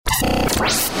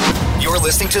You're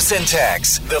listening to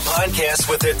Syntax, the podcast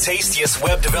with the tastiest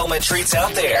web development treats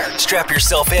out there. Strap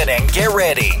yourself in and get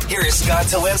ready. Here is Scott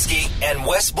Talinsky and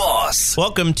Wes Boss.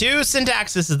 Welcome to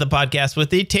Syntax. This is the podcast with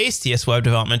the tastiest web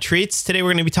development treats. Today we're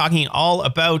going to be talking all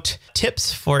about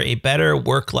tips for a better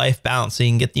work-life balance so you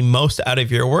can get the most out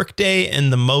of your workday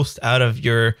and the most out of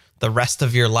the rest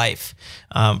of your life.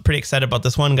 Pretty excited about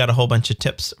this one. Got a whole bunch of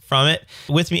tips from it.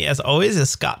 With me, as always, is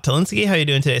Scott Talinsky. How are you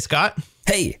doing today, Scott?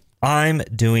 Hey, I'm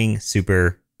doing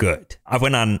super good. I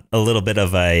went on a little bit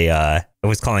of I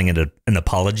was calling it an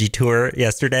apology tour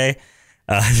yesterday,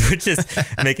 which is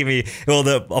making me,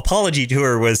 the apology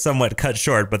tour was somewhat cut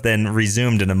short, but then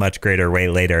resumed in a much greater way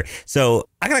later. So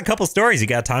I got a couple stories. You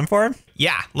got time for them?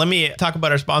 Yeah, let me talk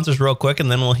about our sponsors real quick, and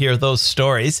then we'll hear those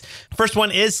stories. First one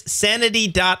is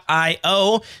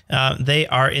Sanity.io. They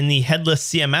are in the headless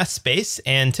CMS space,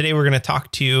 and today we're going to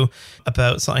talk to you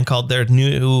about something called their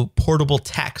new portable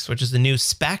text, which is the new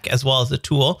spec as well as the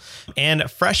tool, and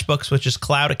FreshBooks, which is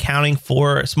cloud accounting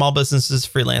for small businesses,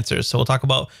 freelancers. So we'll talk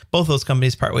about both those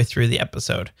companies partway through the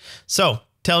episode. So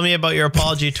tell me about your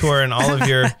apology tour and all of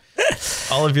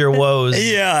your woes.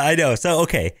 Yeah, I know. So,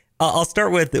 okay. I'll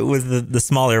start with the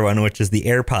smaller one, which is the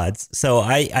AirPods. So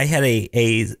I had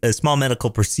a small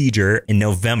medical procedure in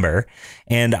November,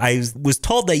 and I was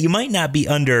told that you might not be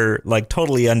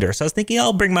totally under. So I was thinking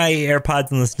I'll bring my AirPods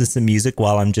and listen to some music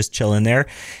while I'm just chilling there.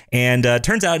 And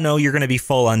turns out, no, you're going to be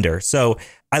full under. So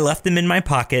I left them in my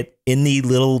pocket in the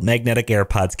little magnetic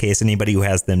AirPods case. Anybody who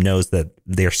has them knows that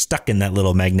they're stuck in that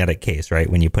little magnetic case, right?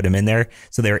 When you put them in there.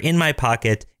 So they're in my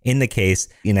pocket in the case.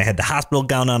 I had the hospital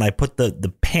gown on. I put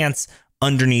the pants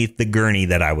underneath the gurney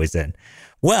that I was in.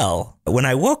 Well, when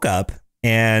I woke up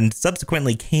and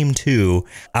subsequently came to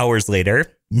hours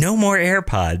later, no more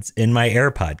AirPods in my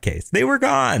AirPod case. They were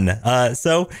gone.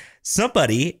 So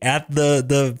somebody at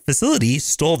the facility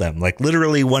stole them. Like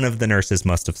literally one of the nurses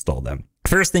must have stole them.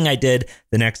 First thing I did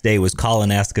the next day was call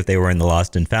and ask if they were in the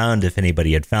lost and found. If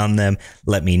anybody had found them,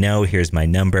 let me know. Here's my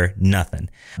number. Nothing.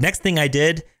 Next thing I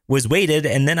did was waited,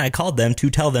 and then I called them to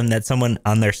tell them that someone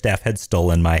on their staff had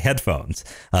stolen my headphones,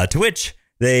 to which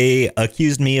they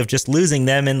accused me of just losing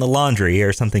them in the laundry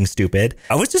or something stupid.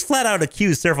 I was just flat out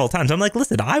accused several times. I'm like,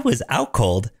 listen, I was out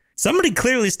cold. Somebody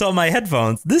clearly stole my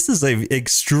headphones. This is an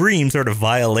extreme sort of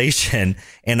violation,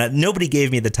 and nobody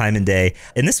gave me the time and day.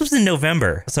 And this was in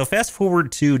November. So fast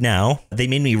forward to now, they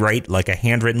made me write like a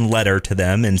handwritten letter to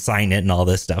them and sign it and all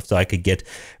this stuff so I could get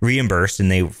reimbursed. And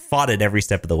they fought it every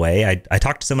step of the way. I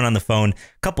talked to someone on the phone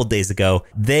a couple days ago.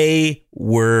 They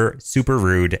were super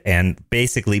rude and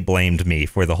basically blamed me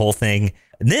for the whole thing.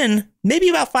 And then maybe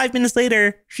about 5 minutes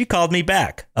later, she called me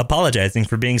back, apologizing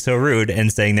for being so rude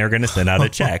and saying they're going to send out a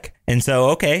check. And so,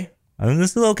 okay,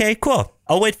 this is okay, cool.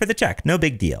 I'll wait for the check. No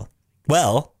big deal.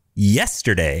 Well,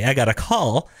 yesterday I got a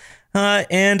call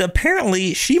and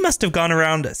apparently she must have gone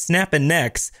around snapping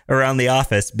necks around the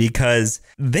office because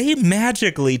they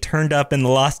magically turned up in the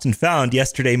lost and found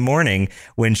yesterday morning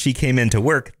when she came into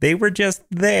work. They were just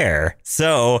there.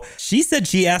 So she said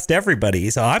she asked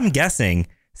everybody. So I'm guessing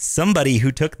somebody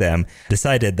who took them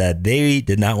decided that they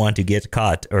did not want to get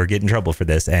caught or get in trouble for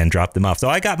this and dropped them off. So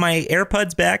I got my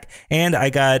AirPods back and I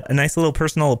got a nice little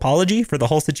personal apology for the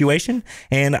whole situation.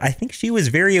 And I think she was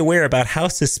very aware about how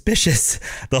suspicious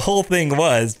the whole thing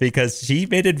was because she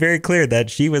made it very clear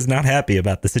that she was not happy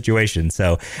about the situation.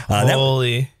 So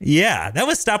that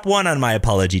was stop one on my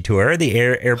apology tour. The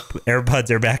AirPods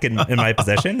are back in my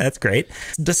possession. That's great.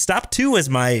 The stop two was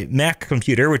my Mac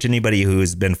computer, which anybody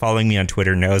who's been following me on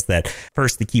Twitter knows that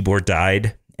first the keyboard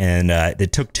died and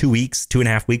it took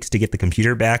 2.5 weeks to get the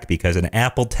computer back because an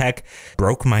Apple tech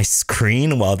broke my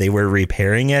screen while they were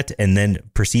repairing it and then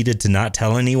proceeded to not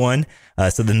tell anyone.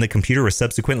 So then the computer was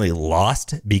subsequently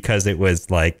lost because it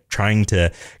was like trying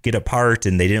to get apart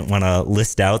and they didn't want to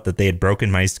list out that they had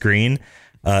broken my screen.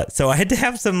 So I had to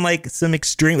have some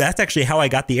extreme. That's actually how I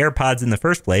got the AirPods in the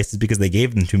first place, is because they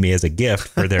gave them to me as a gift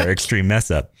for their extreme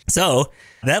mess up. So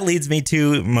that leads me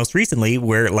to most recently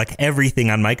where like everything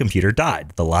on my computer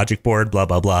died. The logic board, blah,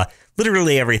 blah, blah.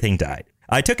 Literally everything died.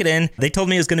 I took it in. They told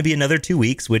me it was going to be another 2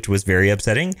 weeks, which was very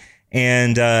upsetting.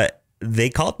 And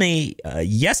they called me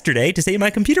yesterday to say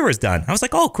my computer was done. I was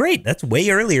like, oh, great. That's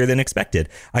way earlier than expected.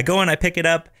 I go and I pick it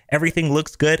up. Everything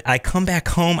looks good. I come back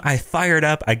home. I fire it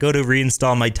up. I go to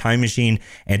reinstall my Time Machine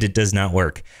and it does not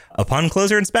work. Upon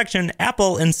closer inspection,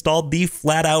 Apple installed the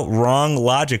flat out wrong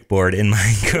logic board in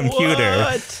my computer.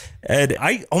 What? And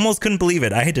I almost couldn't believe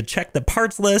it. I had to check the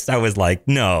parts list. I was like,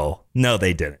 no,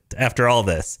 they didn't after all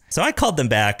this. So I called them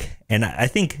back, and I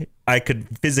think I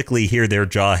could physically hear their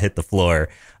jaw hit the floor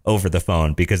over the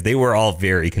phone because they were all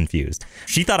very confused.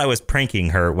 She thought I was pranking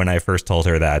her when I first told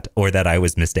her that, or that I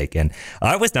was mistaken.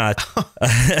 I was not.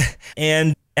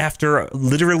 And after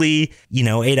literally,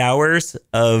 8 hours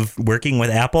of working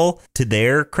with Apple, to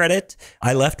their credit,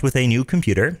 I left with a new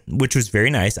computer, which was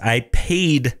very nice. I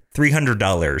paid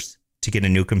 $300 to get a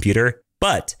new computer,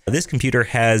 but this computer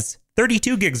has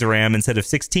 32 gigs of RAM instead of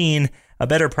 16, a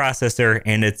better processor,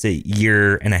 and it's a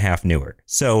year and a half newer.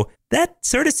 So that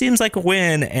sort of seems like a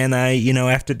win. And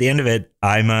after the end of it,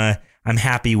 I'm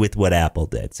happy with what Apple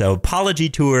did. So apology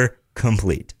tour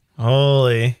complete.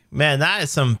 Holy man, that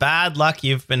is some bad luck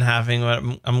you've been having.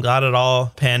 I'm glad it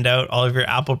all panned out. All of your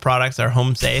Apple products are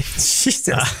home safe.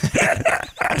 Jesus.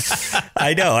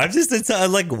 I know. It's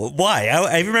like, why?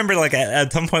 I remember like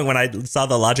at some point when I saw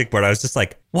the logic board, I was just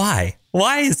like, why?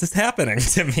 Why is this happening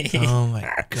to me? Oh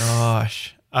my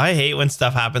gosh. I hate when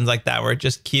stuff happens like that, where it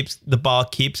just the ball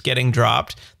keeps getting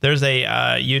dropped. There's a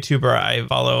YouTuber I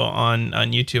follow on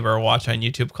YouTube or watch on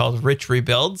YouTube called Rich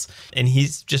Rebuilds. And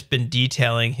he's just been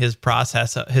detailing his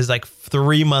process, his like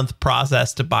 3-month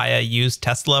process to buy a used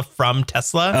Tesla from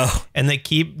Tesla. Oh. And they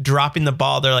keep dropping the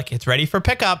ball. They're like, it's ready for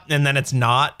pickup. And then it's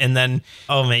not. And then,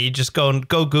 oh man, you just go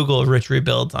Google Rich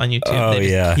Rebuilds on YouTube. Oh, they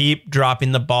just keep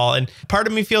dropping the ball. And part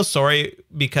of me feels sorry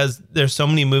because there's so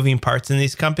many moving parts in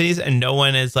these companies and no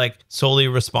one is like solely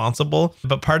responsible.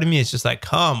 But part of me is just like,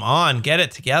 come on, get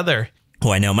it together.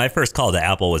 Oh, I know. My first call to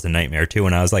Apple was a nightmare, too.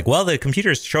 And I was like, well, the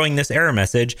computer's showing this error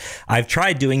message. I've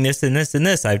tried doing this and this and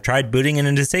this. I've tried booting it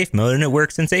into safe mode and it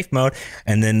works in safe mode.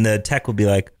 And then the tech will be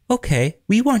like, okay,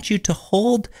 we want you to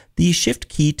hold the shift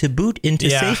key to boot into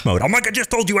safe mode. I'm like, I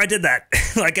just told you I did that.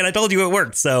 And I told you it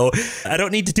worked. So I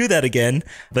don't need to do that again.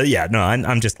 But yeah, no,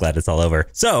 I'm just glad it's all over.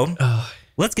 So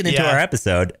let's get into our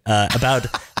episode about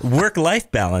work-life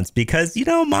balance because,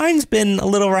 mine's been a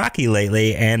little rocky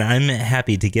lately and I'm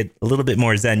happy to get a little bit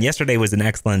more zen. Yesterday was an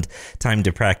excellent time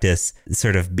to practice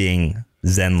sort of being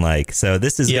zen-like. So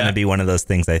this is going to be one of those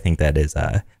things I think that is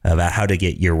about how to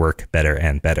get your work better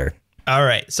and better. All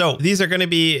right. So these are going to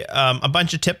be a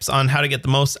bunch of tips on how to get the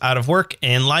most out of work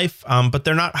and life, but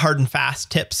they're not hard and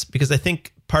fast tips because I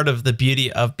think part of the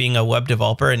beauty of being a web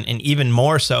developer and even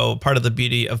more so part of the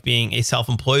beauty of being a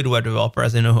self-employed web developer,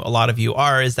 as I know a lot of you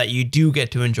are, is that you do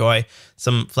get to enjoy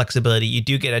some flexibility. You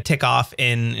do get to tick off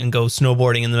and go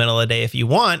snowboarding in the middle of the day if you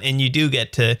want, and you do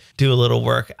get to do a little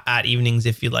work at evenings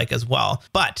if you like as well.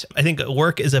 But I think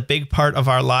work is a big part of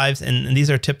our lives, and these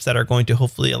are tips that are going to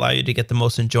hopefully allow you to get the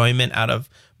most enjoyment out of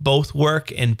both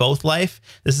work and both life.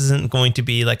 This isn't going to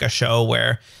be like a show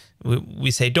where we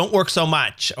say don't work so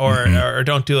much or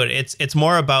don't do it. It's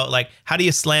more about like how do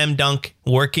you slam dunk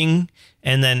working,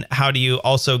 and then how do you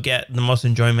also get the most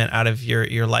enjoyment out of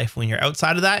your life when you're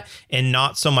outside of that, and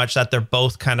not so much that they're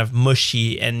both kind of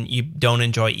mushy and you don't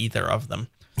enjoy either of them.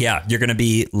 Yeah, you're going to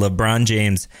be LeBron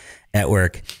James at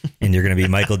work and you're going to be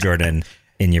Michael Jordan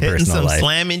in your personal life.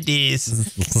 Slamming D's.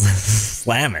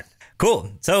 Slamming.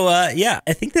 Cool. So I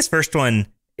think this first one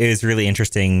is really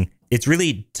interesting. It's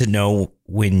really to know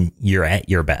when you're at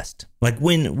your best. Like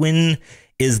when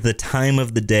is the time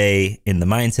of the day in the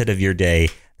mindset of your day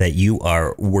that you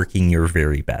are working your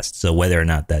very best. So whether or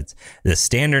not that's the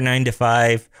standard 9 to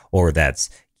 5 or that's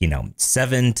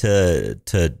 7 to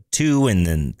 2 and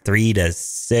then 3 to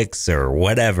 6 or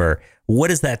whatever. What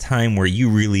is that time where you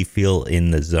really feel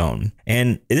in the zone?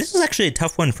 And this was actually a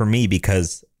tough one for me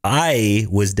because I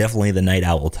was definitely the night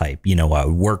owl type. I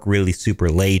would work really super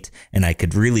late and I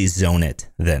could really zone it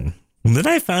then. And then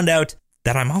I found out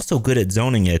that I'm also good at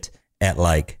zoning it at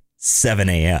like 7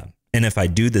 a.m. And if I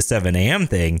do the 7 a.m.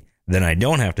 thing, then I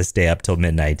don't have to stay up till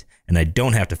midnight and I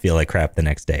don't have to feel like crap the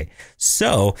next day.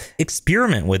 So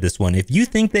experiment with this one. If you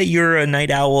think that you're a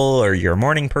night owl or you're a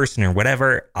morning person or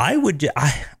whatever, I would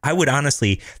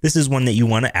honestly, this is one that you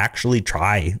want to actually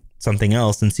try something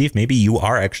else and see if maybe you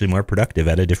are actually more productive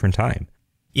at a different time.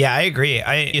 Yeah, I agree.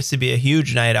 I used to be a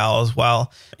huge night owl as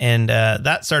well. And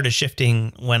that started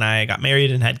shifting when I got married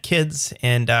and had kids.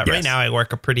 And right now I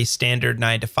work a pretty standard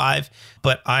 9 to 5.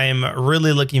 But I'm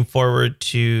really looking forward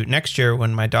to next year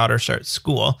when my daughter starts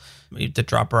school. You have to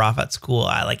drop her off at school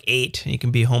at like 8. You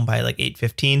can be home by like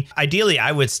 8:15. Ideally,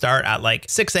 I would start at like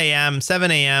 6 a.m.,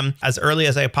 7 a.m. as early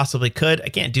as I possibly could. I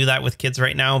can't do that with kids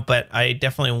right now, but I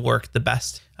definitely work the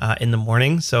best in the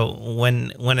morning. So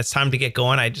when it's time to get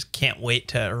going, I just can't wait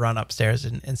to run upstairs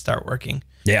and start working.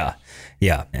 Yeah.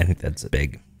 I think that's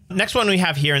big. Next one we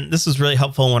have here, and this was really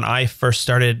helpful when I first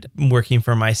started working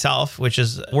for myself, which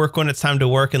is work when it's time to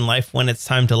work and life when it's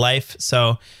time to life.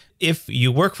 So if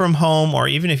you work from home, or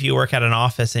even if you work at an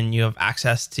office and you have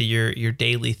access to your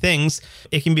daily things,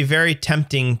 it can be very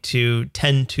tempting to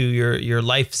tend to your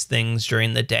life's things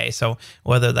during the day. So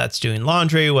whether that's doing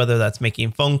laundry, whether that's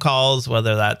making phone calls,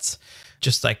 whether that's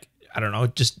just like, I don't know,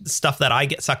 just stuff that I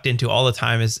get sucked into all the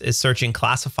time is searching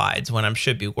classifieds when I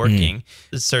should be working,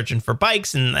 searching for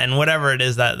bikes and whatever it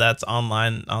is that's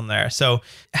online on there. So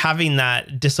having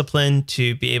that discipline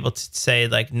to be able to say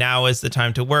like, now is the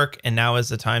time to work and now is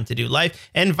the time to do life,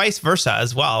 and vice versa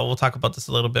as well. We'll talk about this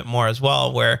a little bit more as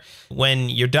well, where when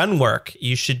you're done work,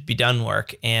 you should be done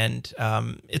work. And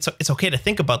it's okay to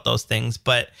think about those things,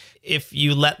 but if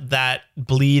you let that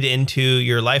bleed into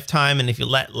your lifetime, and if you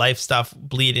let life stuff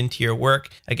bleed into your work,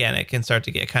 again, it can start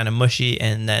to get kind of mushy,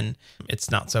 and then it's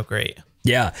not so great.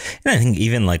 Yeah. And I think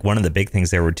even like one of the big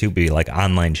things there would too be like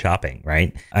online shopping,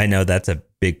 right? I know that's a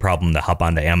big problem to hop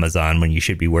onto Amazon when you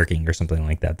should be working or something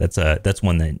like that. That's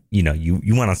one that, you know,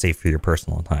 you want to save for your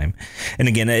personal time. And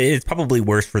again, it's probably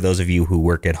worse for those of you who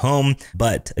work at home,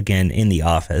 but again, in the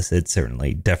office, it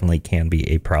definitely can be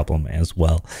a problem as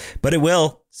well. But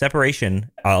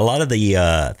separation. A lot of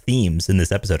the themes in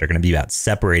this episode are going to be about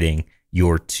separating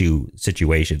your two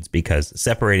situations, because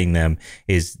separating them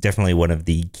is definitely one of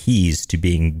the keys to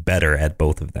being better at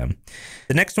both of them.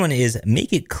 The next one is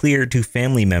make it clear to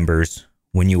family members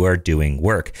when you are doing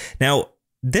work. Now,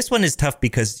 this one is tough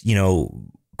because, you know,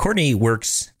 Courtney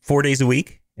works 4 days a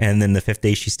week, and then the 5th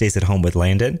day she stays at home with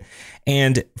Landon.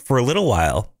 And for a little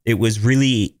while, it was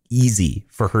really easy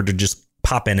for her to just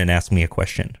pop in and ask me a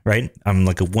question, right? I'm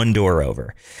like one door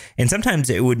over. And sometimes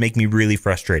it would make me really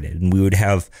frustrated. And we would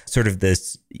have sort of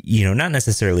this, you know, not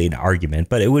necessarily an argument,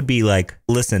 but it would be like,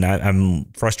 listen, I'm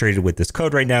frustrated with this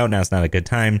code right now. Now's not a good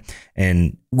time.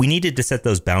 And we needed to set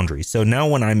those boundaries. So now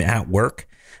when I'm at work,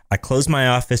 I close my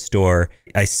office door.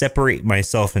 I separate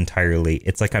myself entirely.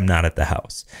 It's like I'm not at the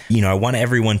house. You know, I want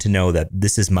everyone to know that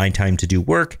this is my time to do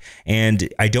work, and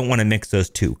I don't want to mix those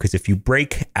two, because if you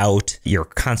break out your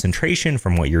concentration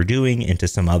from what you're doing into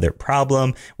some other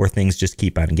problem where things just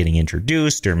keep on getting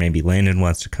introduced, or maybe Landon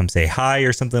wants to come say hi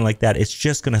or something like that, it's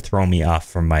just going to throw me off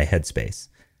from my headspace.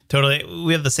 Totally.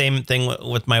 We have the same thing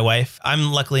with my wife.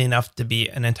 I'm lucky enough to be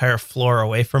an entire floor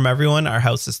away from everyone. Our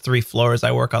house is 3 floors.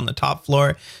 I work on the top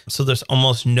floor. So there's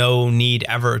almost no need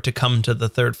ever to come to the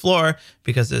 3rd floor,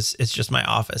 because it's just my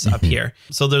office up here.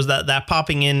 So there's that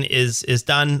popping in is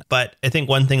done. But I think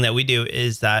one thing that we do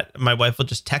is that my wife will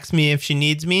just text me if she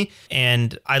needs me.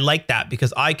 And I like that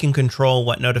because I can control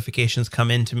what notifications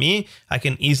come into me. I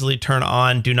can easily turn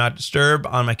on Do Not Disturb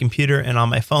on my computer and on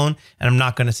my phone, and I'm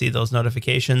not going to see those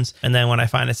notifications. And then when I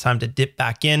find it's time to dip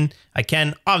back in, I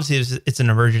can. Obviously, if it's an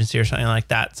emergency or something like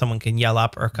that, someone can yell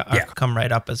up or come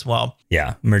right up as well.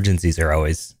 Yeah, emergencies are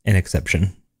always an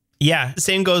exception. Yeah,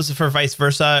 same goes for vice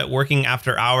versa. Working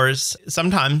after hours,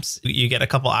 sometimes you get a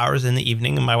couple hours in the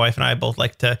evening, and my wife and I both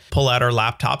like to pull out our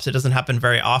laptops. It doesn't happen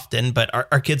very often, but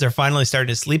our kids are finally starting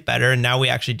to sleep better, and now we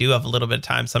actually do have a little bit of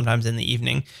time sometimes in the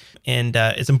evening. And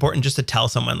it's important just to tell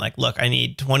someone like, look, I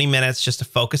need 20 minutes just to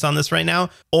focus on this right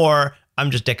now, or I'm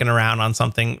just dicking around on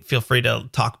something. Feel free to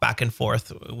talk back and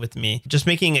forth with me. Just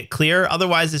making it clear.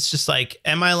 Otherwise, it's just like,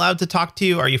 am I allowed to talk to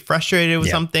you? Are you frustrated with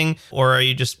something? Or are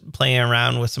you just playing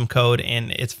around with some code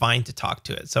and it's fine to talk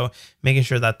to it? So making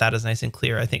sure that is nice and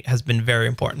clear, I think, has been very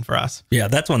important for us. Yeah,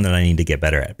 that's one that I need to get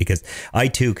better at, because I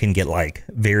too can get like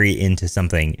very into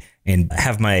something and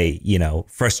have my, you know,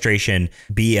 frustration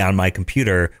be on my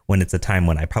computer when it's a time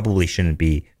when I probably shouldn't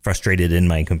be frustrated in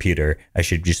my computer. I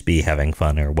should just be having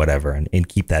fun or whatever, and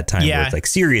keep that time where it's like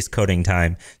serious coding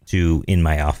time to in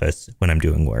my office when I'm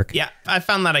doing work. Yeah, I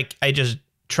found that I just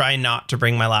try not to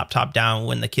bring my laptop down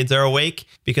when the kids are awake,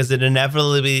 because it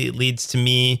inevitably leads to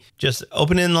me just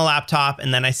opening the laptop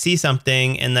and then I see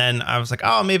something and then I was like,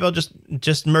 oh, maybe I'll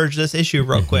just merge this issue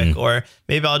real quick, or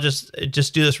maybe I'll just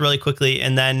do this really quickly.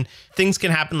 And then things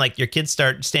can happen, like your kids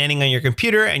start standing on your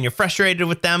computer and you're frustrated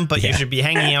with them, but you should be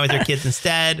hanging out with your kids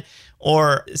instead.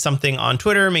 Or something on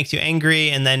Twitter makes you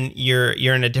angry, and then you're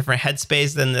in a different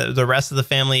headspace than the rest of the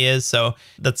family is. So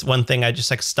that's one thing. I just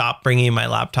like stop bringing my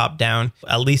laptop down,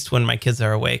 at least when my kids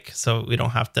are awake, so we don't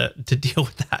have to deal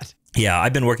with that. Yeah,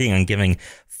 I've been working on giving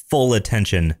full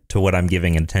attention to what I'm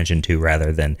giving attention to,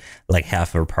 rather than like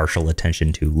half or partial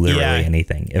attention to literally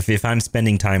anything. If I'm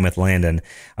spending time with Landon,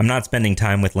 I'm not spending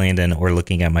time with Landon or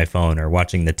looking at my phone or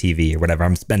watching the TV or whatever.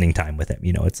 I'm spending time with him.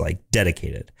 You know, it's like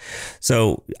dedicated.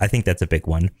 So I think that's a big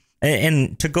one.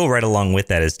 And to go right along with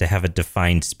that is to have a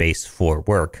defined space for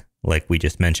work, like we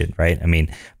just mentioned, right? I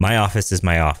mean, my office is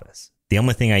my office. The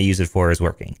only thing I use it for is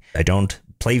working. I don't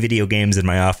play video games in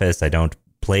my office. I don't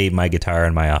play my guitar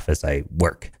in my office. I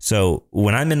work. So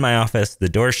when I'm in my office, the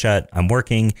door's shut, I'm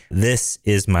working. This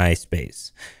is my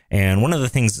space. And one of the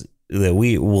things that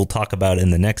we will talk about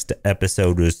in the next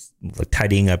episode was like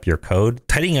tidying up your code.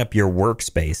 Tidying up your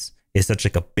workspace is such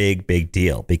like a big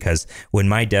deal, because when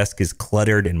my desk is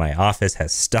cluttered and my office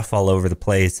has stuff all over the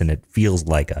place and it feels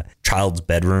like a child's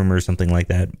bedroom or something like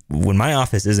that, when my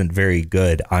office isn't very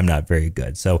good, I'm not very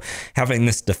good. So having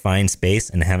this defined space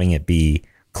and having it be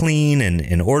clean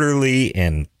and orderly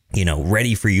and, you know,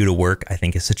 ready for you to work, I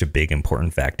think is such a big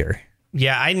important factor.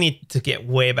 Yeah, I need to get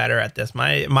way better at this.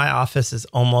 My office is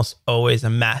almost always a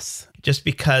mess, just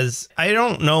because I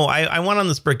don't know. I went on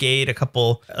this brigade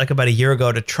about a year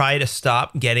ago to try to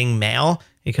stop getting mail,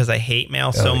 because I hate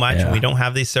mail so much. Yeah. And we don't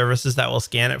have these services that will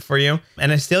scan it for you.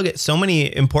 And I still get so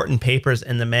many important papers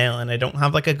in the mail, and I don't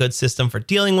have like a good system for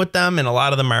dealing with them. And a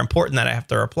lot of them are important that I have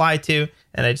to reply to.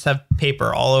 And I just have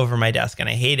paper all over my desk, and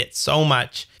I hate it so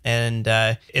much. And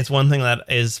it's one thing that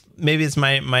is, maybe it's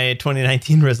my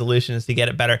 2019 resolution, is to get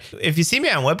it better. If you see me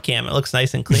on webcam, it looks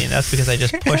nice and clean. That's because I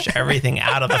just push everything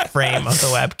out of the frame of the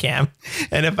webcam.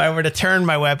 And if I were to turn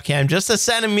my webcam just a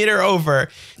centimeter over,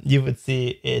 you would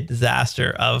see a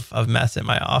disaster of mess in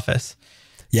my office.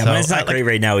 Yeah, mine's not great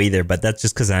right now either, but that's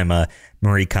just because I'm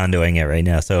Marie Kondoing it right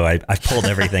now. So I pulled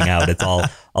everything out. It's all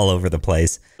over the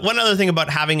place. One other thing about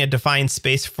having a defined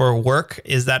space for work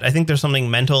is that I think there's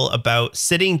something mental about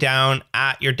sitting down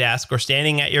at your desk or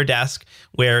standing at your desk,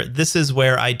 where this is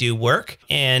where I do work.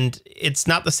 And it's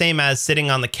not the same as sitting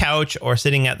on the couch or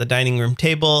sitting at the dining room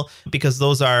table, because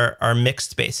those are mixed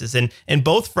spaces. And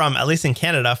both from, at least in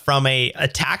Canada, from a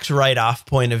tax write-off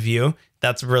point of view,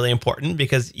 that's really important,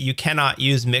 because you cannot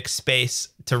use mixed space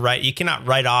to write. You cannot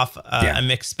write off a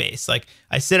mixed space. Like,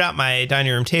 I sit at my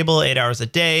dining room table 8 hours a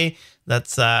day.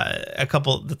 That's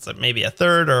that's maybe a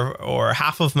third or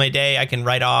half of my day I can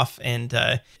write off, and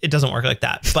it doesn't work like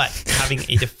that. But having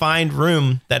a defined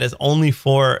room that is only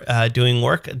for doing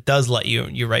work does let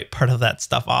you write part of that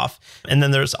stuff off. And then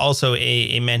there's also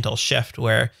a mental shift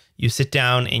where you sit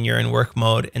down and you're in work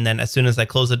mode. And then as soon as I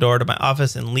close the door to my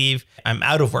office and leave, I'm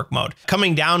out of work mode.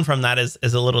 Coming down from that is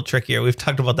a little trickier. We've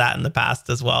talked about that in the past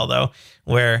as well, though,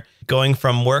 where going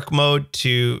from work mode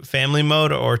to family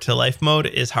mode or to life mode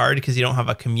is hard because you don't have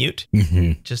a commute.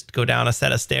 Mm-hmm. Just go down a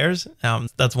set of stairs.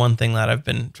 That's one thing that I've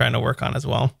been trying to work on as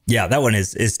well. Yeah, that one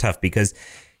is tough because,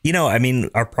 you know, I mean,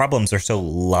 our problems are so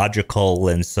logical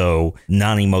and so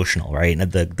non-emotional, right?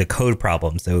 And the code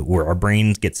problems, where our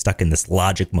brains get stuck in this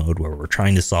logic mode where we're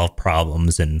trying to solve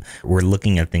problems and we're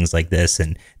looking at things like this.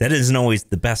 And that isn't always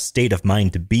the best state of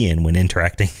mind to be in when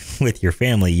interacting with your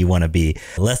family. You want to be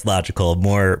less logical,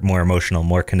 more emotional,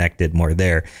 more connected, more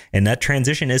there. And that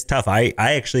transition is tough. I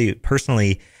actually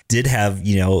personally did have,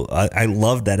 you know, I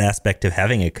love that aspect of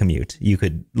having a commute. You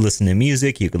could listen to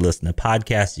music, you could listen to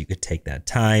podcasts, you could take that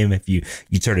time if you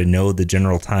sort of know the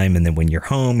general time. And then when you're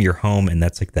home, and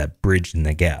that's like that bridge in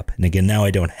the gap. And again, now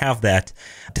I don't have that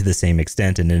to the same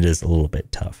extent, and it is a little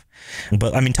bit tough.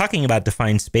 But I mean, talking about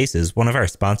defined spaces, one of our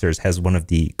sponsors has one of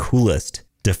the coolest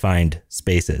defined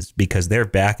spaces because their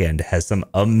backend has some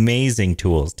amazing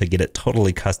tools to get it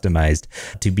totally customized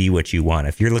to be what you want.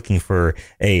 If you're looking for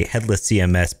a headless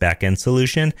CMS backend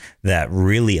solution that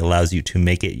really allows you to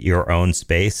make it your own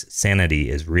space,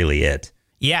 Sanity is really it.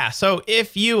 Yeah. So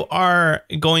if you are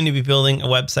going to be building a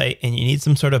website and you need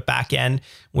some sort of backend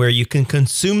where you can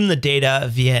consume the data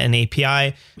via an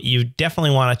API, you definitely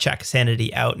want to check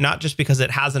Sanity out, not just because it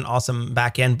has an awesome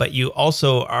backend, but you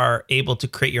also are able to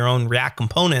create your own React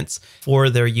components for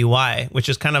their UI, which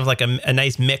is kind of like a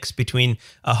nice mix between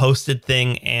a hosted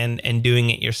thing and doing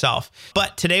it yourself.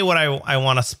 But today, what I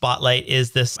want to spotlight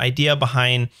is this idea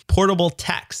behind portable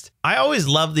text. I always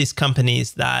love these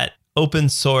companies that open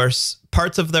source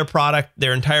parts of their product,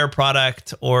 their entire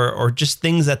product, or just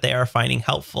things that they are finding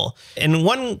helpful. And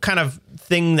one kind of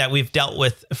thing that we've dealt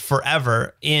with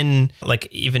forever in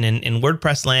even in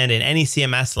WordPress land, in any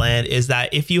CMS land, is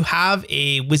that if you have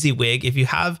a WYSIWYG, if you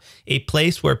have a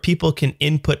place where people can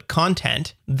input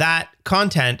content, that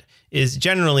content is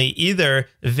generally either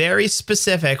very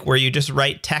specific where you just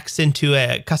write text into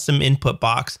a custom input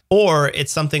box, or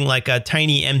it's something like a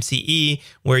tiny MCE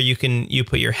where you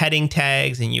put your heading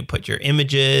tags and you put your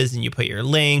images and you put your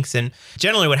links. And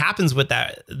generally what happens with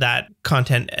that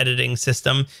content editing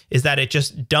system is that it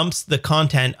just dumps the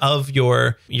content of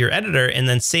your editor and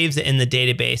then saves it in the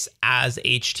database as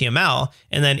HTML.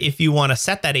 And then if you want to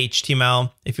set that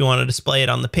HTML, if you want to display it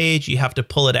on the page, you have to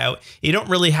pull it out. You don't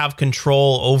really have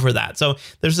control over that. So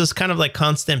there's this kind of like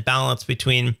constant balance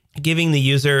between giving the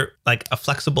user like a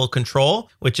flexible control,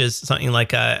 which is something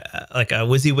like a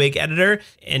WYSIWYG editor,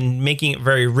 and making it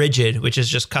very rigid, which is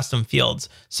just custom fields.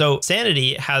 So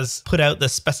Sanity has put out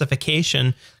this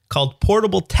specification called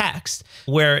Portable Text,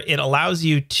 where it allows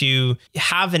you to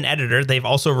have an editor. They've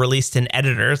also released an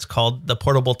editor. It's called the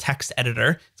Portable Text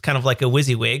Editor. It's kind of like a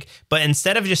WYSIWYG, but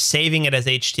instead of just saving it as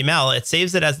HTML, it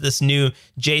saves it as this new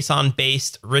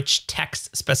JSON-based rich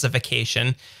text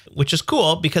specification, which is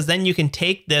cool because then you can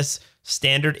take this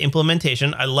standard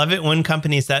implementation. I love it when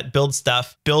companies that build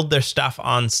their stuff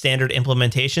on standard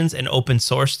implementations and open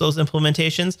source those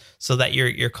implementations so that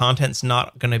your content's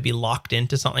not going to be locked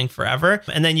into something forever.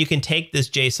 And then you can take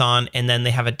this JSON, and then they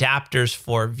have adapters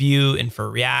for Vue and for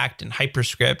React and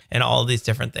HyperScript and all of these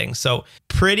different things. So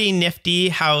pretty nifty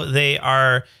how they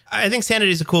are. I think Sanity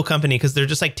is a cool company because they're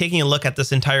just like taking a look at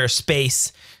this entire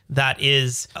space that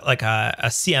is like a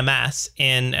CMS,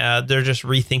 and they're just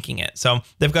rethinking it. So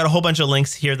they've got a whole bunch of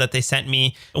links here that they sent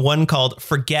me. One called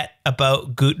Forget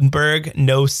About Gutenberg,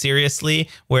 No Seriously,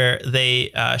 where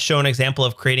they show an example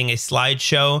of creating a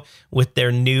slideshow with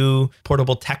their new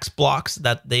portable text blocks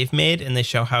that they've made, and they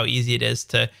show how easy it is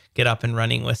to get up and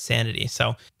running with Sanity.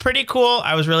 So pretty cool.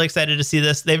 I was really excited to see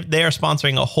this. They are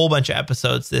sponsoring a whole bunch of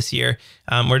episodes this year.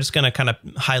 We're just going to kind of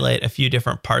highlight a few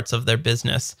different parts of their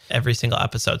business every single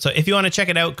episode. So if you want to check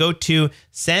it out, go to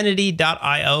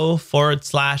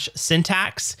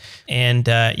sanity.io/syntax, and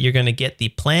you're going to get the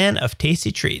plan of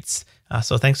tasty treats.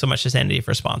 So thanks so much to Sanity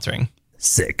for sponsoring.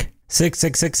 Sick.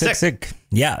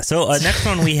 Yeah. So next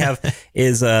one we have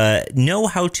is know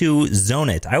how to zone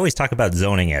it. I always talk about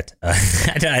zoning it.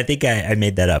 I think I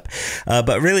made that up.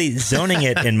 But really zoning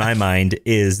it in my mind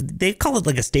is, they call it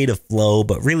like a state of flow,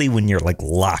 but really when you're like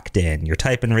locked in, you're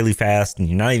typing really fast and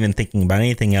you're not even thinking about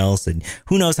anything else, and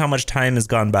who knows how much time has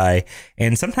gone by.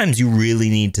 And sometimes you really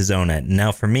need to zone it.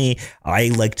 Now for me, I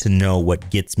like to know what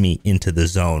gets me into the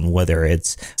zone, whether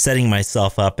it's setting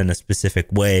myself up in a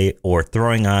specific way or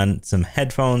throwing on some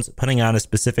headphones, putting on a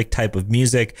specific type of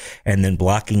music, and then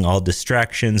blocking all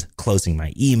distractions, closing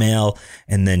my email,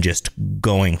 and then just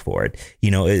going for it. You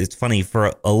know, it's funny,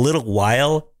 for a little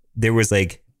while, there was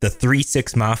like the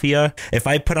 3-6 Mafia. If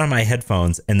I put on my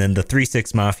headphones and then the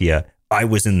 3-6 Mafia, I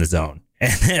was in the zone.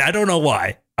 And I don't know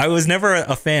why. I was never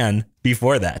a fan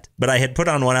before that, but I had put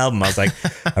on one album. I was like,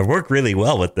 I work really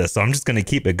well with this, so I'm just going to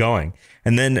keep it going.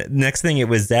 And then next thing, it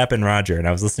was Zapp and Roger, and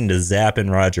I was listening to Zapp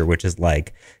and Roger, which is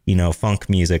like, you know, funk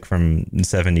music from the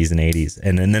 70s and 80s.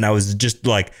 And then I was just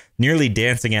like nearly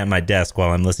dancing at my desk while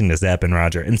I'm listening to Zapp and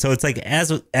Roger. And so it's like,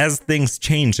 as things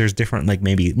change, there's different, like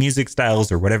maybe music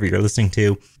styles or whatever you're listening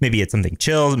to. Maybe it's something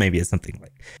chill, maybe it's something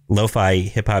like lo-fi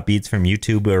hip hop beats from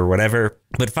YouTube or whatever.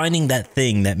 But finding that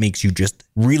thing that makes you just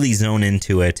really zone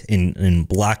into it and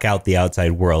block out the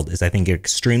outside world is, I think, an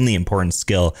extremely important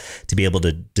skill to be able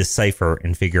to decipher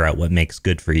and figure out what makes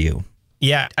good for you.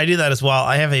 Yeah, I do that as well.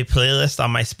 I have a playlist on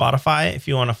my Spotify. If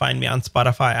you want to find me on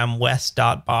Spotify, I'm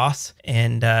wes.boss.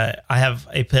 And I have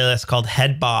a playlist called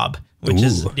Head Bob, which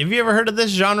is, have you ever heard of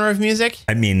this genre of music?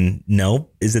 I mean, no.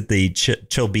 Is it the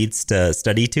chill beats to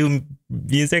study to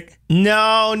music?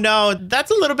 No,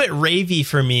 that's a little bit ravey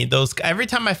for me. Every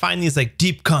time I find these like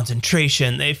deep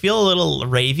concentration, they feel a little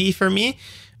ravey for me.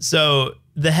 So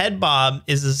the Head Bob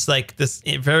is this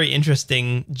very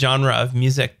interesting genre of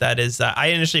music that is, I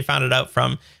initially found it out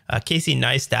from Casey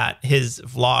Neistat. His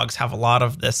vlogs have a lot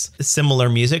of this similar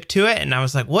music to it. And I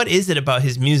was like, what is it about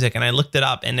his music? And I looked it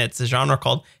up, and it's a genre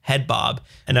called Head Bob.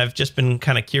 And I've just been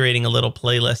kind of curating a little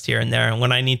playlist here and there. And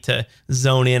when I need to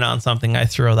zone in on something, I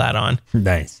throw that on.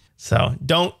 Nice. So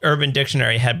don't Urban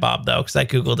Dictionary Head Bob, though, because I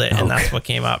Googled it and that's what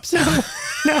came up. So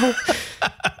No.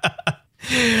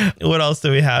 What else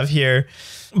do we have here?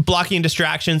 Blocking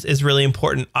distractions is really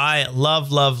important. I love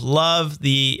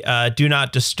the do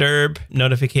not disturb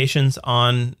notifications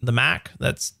on the Mac.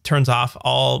 That turns off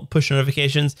all push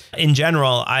notifications. In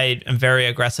general, I am very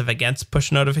aggressive against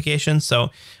push notifications. So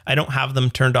I don't have them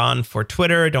turned on for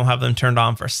Twitter. I don't have them turned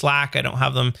on for Slack.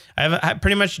 I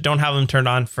pretty much don't have them turned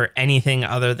on for anything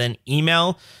other than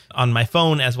email on my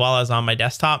phone as well as on my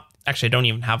desktop. Actually, I don't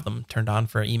even have them turned on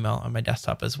for email on my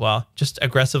desktop as well. Just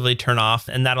aggressively turn off,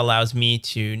 and that allows me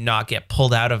to not get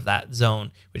pulled out of that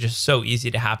zone, which is so easy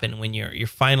to happen when you're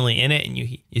finally in it and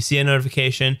you see a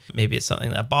notification. Maybe it's something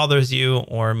that bothers you,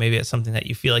 or maybe it's something that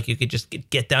you feel like you could just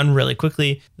get done really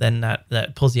quickly. Then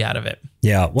that pulls you out of it.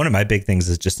 Yeah, one of my big things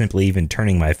is just simply even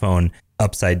turning my phone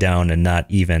upside down and not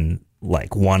even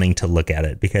like wanting to look at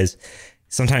it, because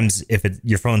sometimes if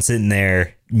your phone's sitting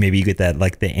there maybe you get that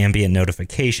like the ambient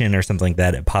notification or something like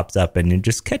that. It pops up and it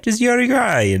just catches your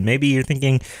eye. And maybe you're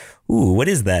thinking, ooh, what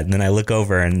is that? And then I look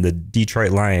over and the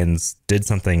Detroit Lions did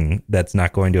something that's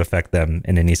not going to affect them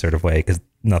in any sort of way because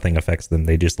nothing affects them.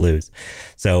 They just lose.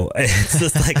 So it's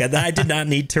just like, I did not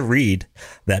need to read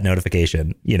that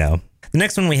notification, you know. The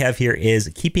next one we have here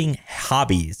is keeping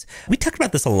hobbies. We talked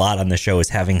about this a lot on the show, is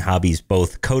having hobbies,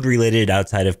 both code related,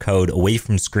 outside of code, away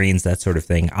from screens, that sort of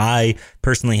thing. I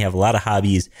personally have a lot of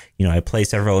hobbies. You know, I play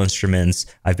several instruments.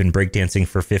 I've been breakdancing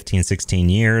for 15, 16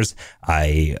 years.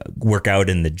 I work out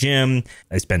in the gym.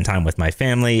 I spend time with my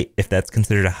family, if that's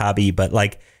considered a hobby. But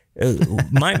like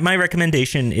my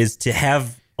recommendation is to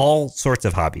have all sorts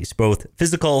of hobbies, both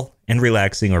physical and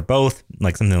relaxing, or both.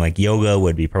 Like something like yoga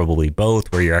would be probably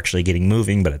both, where you're actually getting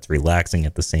moving, but it's relaxing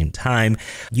at the same time.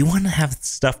 You want to have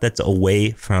stuff that's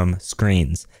away from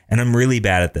screens. And I'm really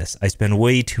bad at this. I spend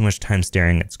way too much time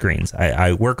staring at screens.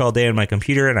 I work all day on my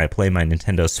computer and I play my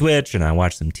Nintendo Switch and I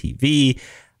watch some TV.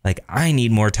 Like, I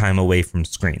need more time away from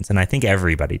screens. And I think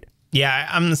everybody does. Yeah,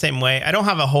 I'm the same way. I don't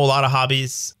have a whole lot of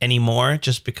hobbies anymore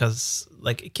just because,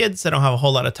 like kids, I don't have a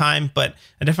whole lot of time, but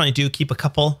I definitely do keep a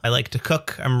couple. I like to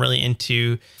cook. I'm really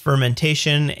into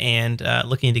fermentation and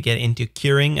looking to get into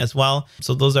curing as well.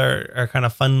 So those are kind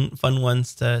of fun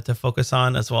ones to focus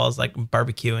on, as well as like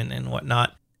barbecuing and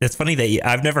whatnot. It's funny that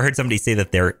I've never heard somebody say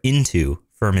that they're into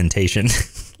fermentation.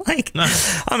 Like, no.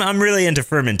 I'm really into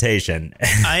fermentation.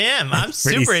 I am. I'm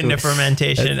super into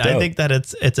fermentation. I think that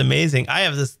it's amazing. I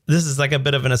have this is like a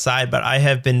bit of an aside, but I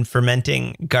have been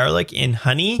fermenting garlic in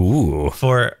honey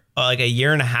for like a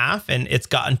year and a half, and it's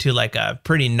gotten to like a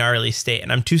pretty gnarly state,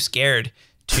 and I'm too scared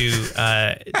to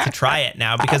try it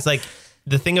now, because like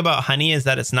the thing about honey is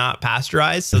that it's not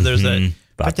pasteurized, so there's a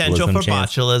potential for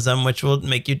botulism, which will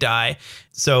make you die.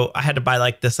 So I had to buy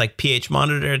like this like pH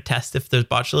monitor to test if there's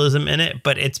botulism in it.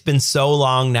 But it's been so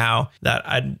long now that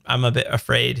I'm a bit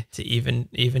afraid to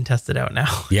even test it out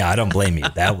now. Yeah, I don't blame you.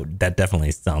 That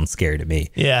definitely sounds scary to me.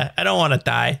 Yeah, I don't want to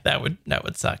die. That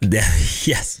would suck.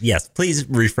 Yes. Please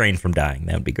refrain from dying.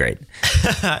 That would be great.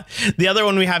 The other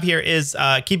one we have here is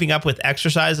keeping up with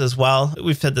exercise as well.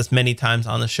 We've said this many times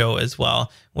on the show as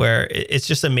well, where it's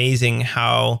just amazing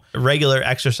how regular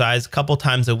exercise a couple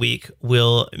times a week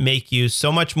will make you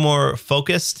so much more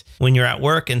focused when you're at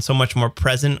work and so much more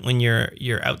present when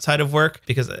you're outside of work.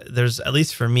 Because there's, at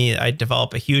least for me, I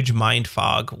develop a huge mind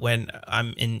fog when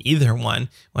I'm in either one,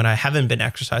 when I haven't been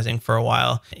exercising for a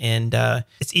while. And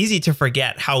it's easy to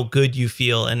forget how good you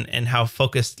feel and how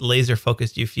laser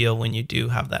focused you feel when you do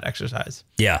have that exercise.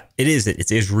 Yeah, it is.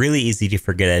 It's really easy to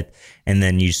forget it. And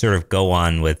then you sort of go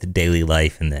on with daily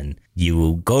life, and then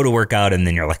you go to work out, and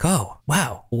then you're like, oh,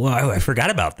 wow, I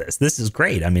forgot about this. This is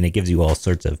great. I mean, it gives you all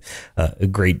sorts of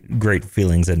great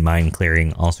feelings and mind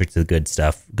clearing, all sorts of good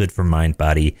stuff, good for mind,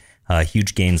 body,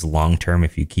 huge gains long term.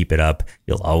 If you keep it up,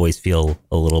 you'll always feel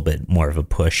a little bit more of a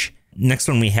push. Next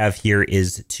one we have here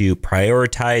is to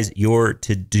prioritize your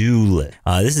to-do list.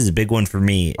 This is a big one for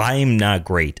me. I'm not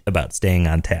great about staying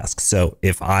on task. So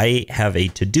if I have a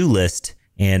to-do list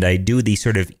and I do the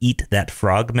sort of eat that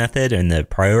frog method and the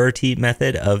priority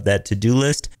method of that to-do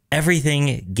list,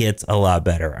 everything gets a lot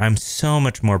better. I'm so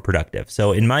much more productive.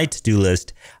 So in my to-do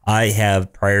list, I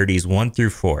have priorities 1 through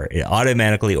 4. It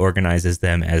automatically organizes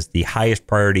them as the highest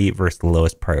priority versus the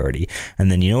lowest priority.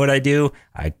 And then you know what I do?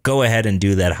 I go ahead and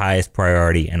do that highest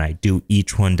priority, and I do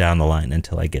each one down the line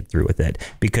until I get through with it.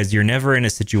 Because you're never in a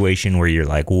situation where you're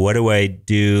like, what do I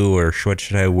do? Or what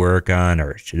should I work on?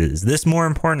 Or is this more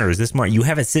important? Or is this more? You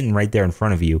have it sitting right there in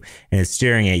front of you, and it's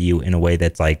staring at you in a way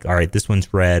that's like, all right, this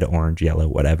one's red, orange, yellow,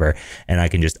 whatever. And I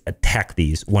can just attack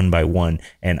these one by one.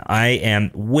 And I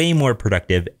am way more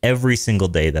productive every single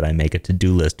day that I make a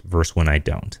to-do list versus when I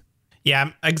don't. Yeah,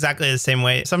 I'm exactly the same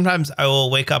way. Sometimes I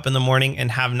will wake up in the morning and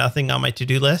have nothing on my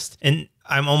to-do list, and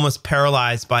I'm almost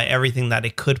paralyzed by everything that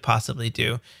it could possibly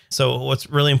do. So what's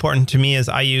really important to me is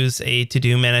I use a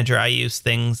to-do manager. I use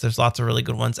Things. There's lots of really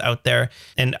good ones out there.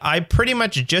 And I pretty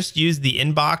much just use the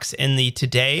inbox and the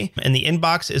today. And the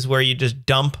inbox is where you just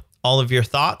dump all of your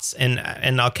thoughts, and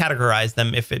I'll categorize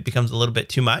them if it becomes a little bit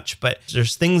too much. But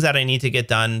there's things that I need to get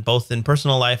done both in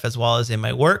personal life as well as in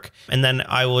my work. And then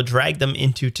I will drag them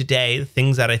into today,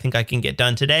 things that I think I can get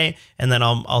done today. And then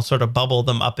I'll sort of bubble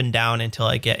them up and down until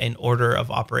I get an order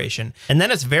of operation. And then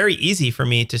it's very easy for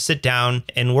me to sit down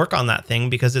and work on that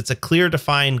thing because it's a clear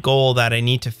defined goal that I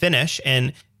need to finish.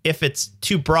 And if it's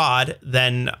too broad,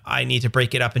 then I need to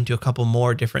break it up into a couple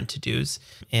more different to-dos.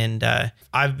 And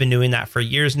I've been doing that for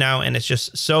years now, and it's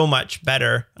just so much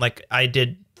better. Like I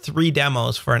did 3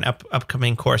 demos for an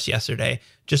upcoming course yesterday,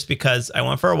 just because I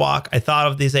went for a walk. I thought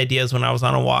of these ideas when I was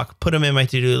on a walk, put them in my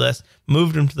to-do list,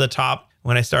 moved them to the top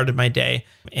when I started my day,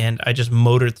 and I just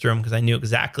motored through them because I knew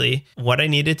exactly what I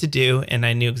needed to do, and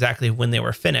I knew exactly when they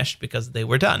were finished because they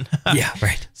were done. Yeah,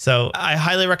 right. So I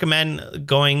highly recommend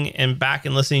going and back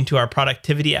and listening to our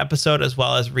productivity episode, as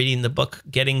well as reading the book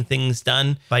Getting Things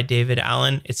Done by David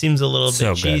Allen. It seems a little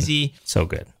bit cheesy. So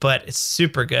good. But it's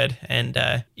super good,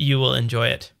 and you will enjoy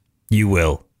it. You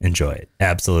will enjoy it.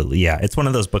 Absolutely. Yeah. It's one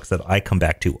of those books that I come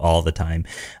back to all the time,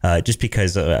 just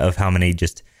because of how many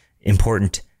just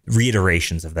important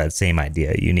reiterations of that same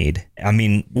idea you need. I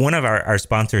mean, one of our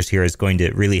sponsors here is going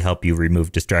to really help you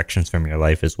remove distractions from your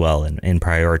life as well and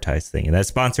prioritize things. And that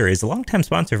sponsor is a longtime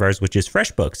sponsor of ours, which is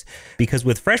FreshBooks. Because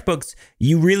with FreshBooks,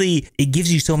 it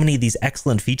gives you so many of these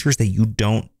excellent features that you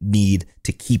don't need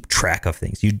to keep track of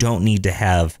things. You don't need to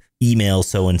have email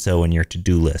so-and-so in your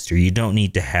to-do list, or you don't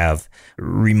need to have a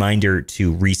reminder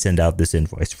to resend out this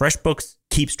invoice. FreshBooks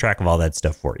keeps track of all that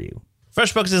stuff for you.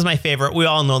 FreshBooks is my favorite. We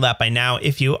all know that by now.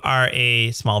 If you are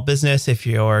a small business, if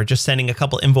you're just sending a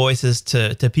couple invoices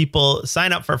to people,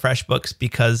 sign up for FreshBooks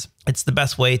because it's the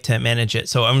best way to manage it.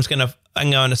 So I'm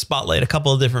going to spotlight a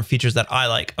couple of different features that I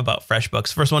like about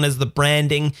FreshBooks. First one is the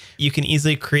branding. You can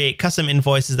easily create custom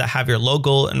invoices that have your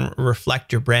logo and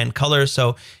reflect your brand colors,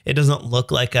 so it doesn't look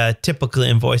like a typical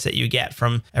invoice that you get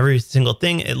from every single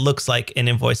thing. It looks like an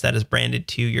invoice that is branded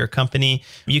to your company.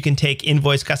 You can take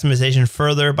invoice customization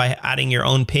further by adding your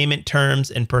own payment terms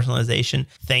and personalization.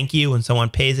 Thank you. When someone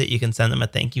pays it, you can send them a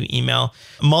thank you email.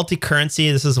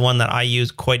 Multi-currency. This is one that I use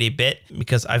quite a bit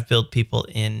because I've billed people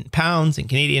in pounds and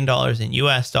Canadian dollars in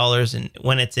US dollars. And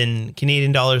when it's in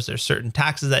Canadian dollars, there's certain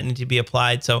taxes that need to be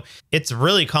applied. So it's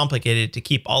really complicated to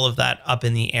keep all of that up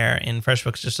in the air. And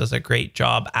FreshBooks just does a great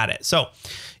job at it. So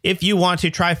if you want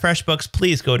to try FreshBooks,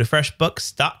 please go to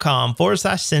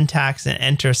freshbooks.com/syntax and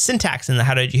enter syntax in the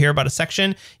How Did You Hear About It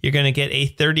section. You're going to get a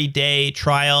 30-day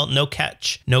trial, no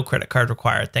catch, no credit card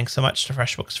required. Thanks so much to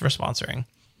FreshBooks for sponsoring.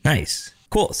 Nice.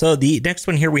 Cool. So the next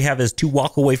one here we have is to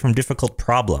walk away from difficult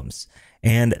problems.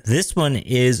 And this one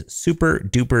is super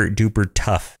duper duper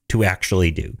tough to actually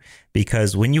do,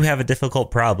 because when you have a difficult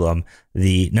problem,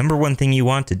 the number one thing you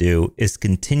want to do is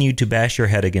continue to bash your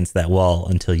head against that wall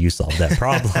until you solve that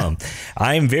problem.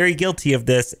 I am very guilty of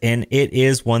this, and it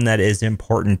is one that is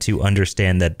important to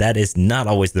understand that is not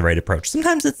always the right approach.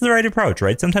 Sometimes it's the right approach,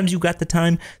 right? Sometimes you got the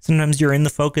time, sometimes you're in the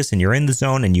focus and you're in the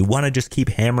zone and you want to just keep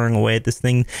hammering away at this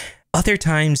thing. Other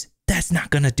times, that's not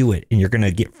going to do it. And you're going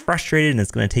to get frustrated, and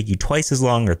it's going to take you twice as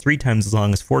long or 3 times as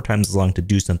long as 4 times as long to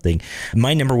do something.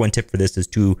 My number one tip for this is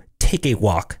to take a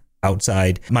walk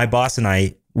outside. My boss and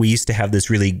I, we used to have this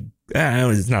really,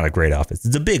 it's not a great office.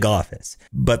 It's a big office.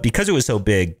 But because it was so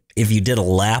big, if you did a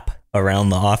lap around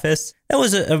the office, that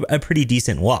was a pretty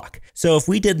decent walk. So if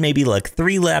we did maybe like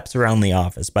 3 laps around the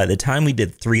office, by the time we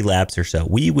did 3 laps or so,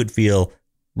 we would feel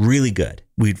really good.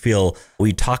 We'd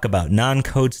talk about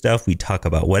non-code stuff. We'd talk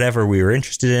about whatever we were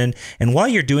interested in. And while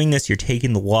you're doing this, you're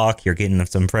taking the walk, you're getting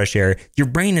some fresh air. Your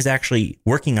brain is actually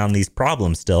working on these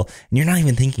problems still, and you're not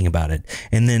even thinking about it.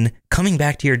 And then coming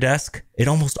back to your desk, it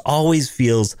almost always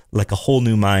feels like a whole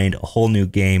new mind, a whole new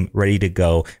game, ready to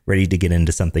go, ready to get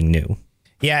into something new.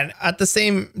 Yeah. And at the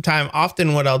same time,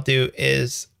 often what I'll do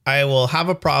is I will have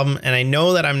a problem and I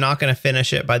know that I'm not going to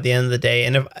finish it by the end of the day.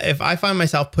 And if I find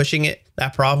myself pushing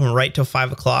that problem right till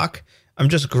 5 o'clock, I'm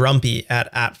just grumpy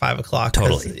at 5 o'clock.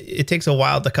 Totally. It takes a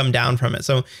while to come down from it.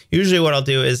 So usually what I'll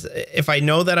do is if I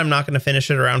know that I'm not going to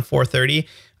finish it around 4:30,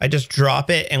 I just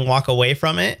drop it and walk away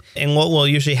from it. And what will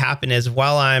usually happen is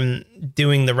while I'm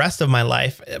doing the rest of my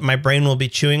life, my brain will be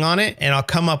chewing on it and I'll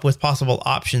come up with possible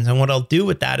options. And what I'll do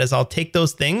with that is I'll take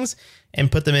those things and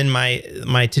put them in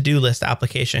my to-do list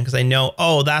application because I know,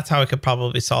 that's how I could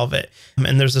probably solve it.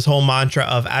 And there's this whole mantra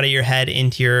of out of your head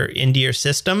into your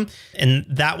system. And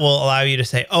that will allow you to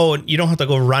say, you don't have to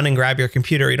go run and grab your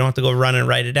computer. You don't have to go run and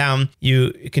write it down.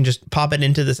 You can just pop it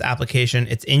into this application.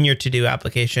 It's in your to-do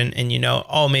application. And you know,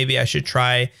 maybe I should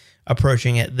try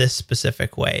approaching it this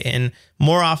specific way. And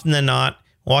more often than not,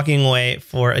 walking away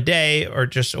for a day or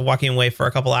just walking away for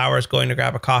a couple hours, going to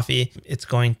grab a coffee, it's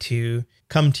going to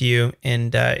come to you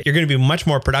and you're going to be much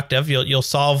more productive. You'll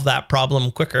solve that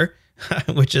problem quicker,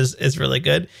 which is really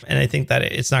good. And I think that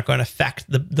it's not going to affect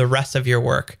the rest of your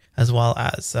work as well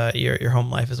as your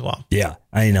home life as well. Yeah,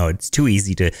 I know. It's too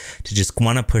easy to just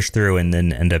want to push through and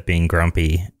then end up being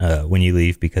grumpy when you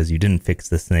leave because you didn't fix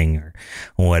this thing or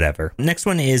whatever. Next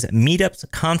one is meetups,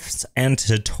 confs, and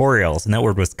tutorials. And that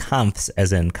word was confs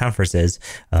as in conferences,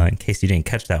 in case you didn't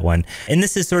catch that one. And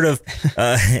this is sort of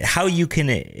how you can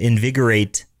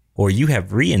invigorate or you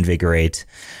have reinvigorate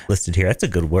listed here. That's a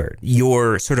good word.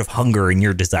 Your sort of hunger and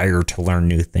your desire to learn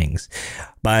new things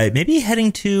by maybe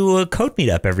heading to a code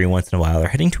meetup every once in a while, or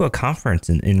heading to a conference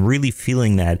and really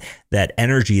feeling that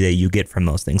energy that you get from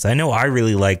those things. I know I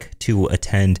really like to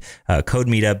attend code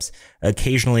meetups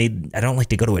occasionally. I don't like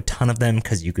to go to a ton of them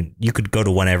because you could go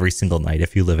to one every single night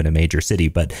if you live in a major city,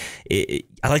 but I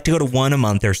like to go to one a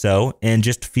month or so and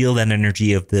just feel that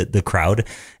energy of the crowd.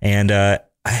 And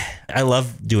I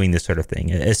love doing this sort of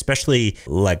thing, especially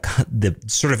like the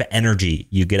sort of energy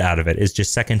you get out of it is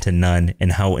just second to none,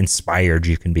 and how inspired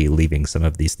you can be leaving some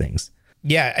of these things.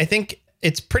 Yeah, I think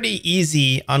it's pretty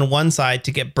easy on one side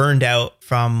to get burned out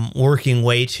from working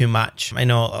way too much. I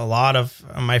know a lot of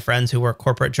my friends who work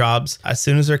corporate jobs, as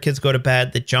soon as their kids go to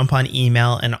bed, they jump on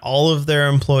email and all of their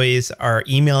employees are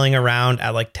emailing around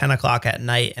at like 10 o'clock at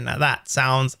night. And that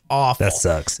sounds awful. That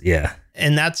sucks. Yeah.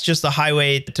 And that's just a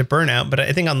highway to burnout. But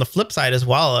I think on the flip side as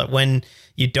well, when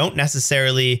you don't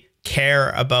necessarily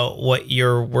care about what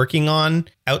you're working on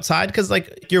outside, because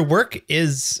like your work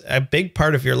is a big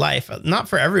part of your life. Not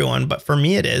for everyone, but for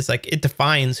me it is. Like it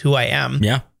defines who I am.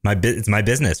 Yeah, it's my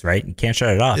business, right? You can't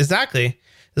shut it off. Exactly.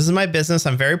 This is my business.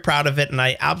 I'm very proud of it, and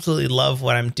I absolutely love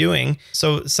what I'm doing.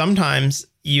 So sometimes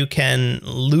you can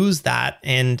lose that,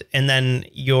 and then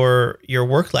your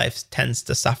work life tends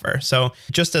to suffer. So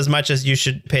just as much as you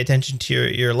should pay attention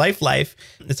to your life,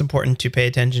 it's important to pay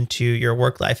attention to your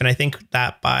work life. And I think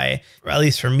that by, or at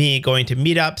least for me, going to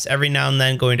meetups every now and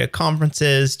then, going to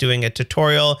conferences, doing a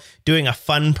tutorial, doing a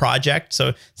fun project,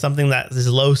 so something that is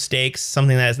low stakes,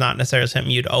 something that is not necessarily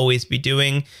something you'd always be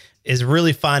doing, is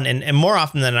really fun. And more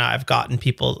often than not, I've gotten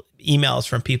emails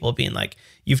from people being like,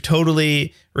 you've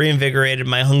totally reinvigorated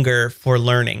my hunger for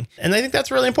learning. And I think that's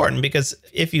really important, because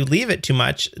if you leave it too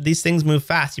much, these things move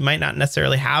fast. You might not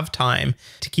necessarily have time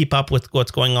to keep up with what's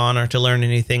going on or to learn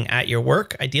anything at your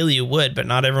work. Ideally you would, but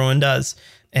not everyone does.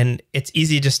 And it's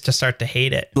easy just to start to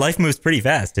hate it. Life moves pretty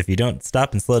fast if you don't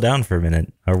stop and slow down for a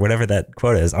minute, or whatever that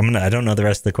quote is. I don't know the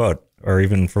rest of the quote, or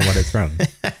even from what it's from.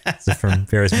 It's from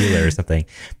Ferris Bueller or something.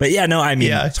 But yeah, no, I mean,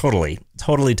 yeah. Totally.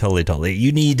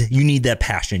 You need that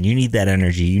passion. You need that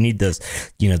energy. You need those,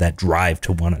 that drive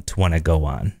to want to go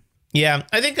on. Yeah,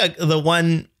 I think the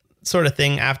one sort of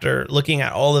thing after looking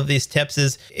at all of these tips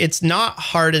is it's not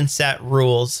hard and set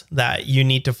rules that you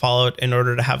need to follow in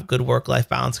order to have good work-life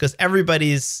balance, because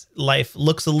everybody's life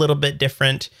looks a little bit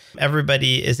different.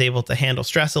 Everybody is able to handle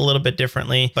stress a little bit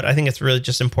differently, but I think it's really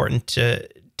just important to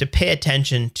pay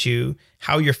attention to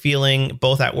how you're feeling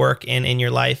both at work and in your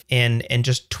life, and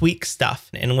just tweak stuff.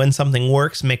 And when something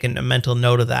works, make a mental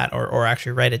note of that, or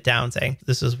actually write it down saying,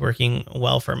 this is working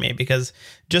well for me. Because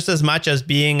just as much as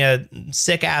being a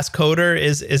sick ass coder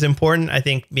is important, I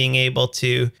think being able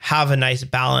to have a nice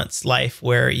balanced life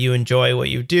where you enjoy what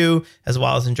you do as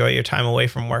well as enjoy your time away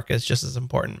from work is just as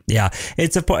important. Yeah,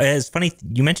 it's funny.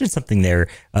 You mentioned something there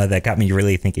that got me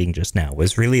really thinking just now,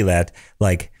 was really that,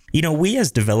 like, we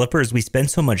as developers, we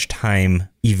spend so much time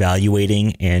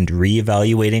evaluating and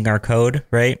reevaluating our code,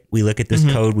 right? We look at this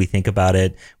code, we think about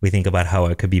it, we think about how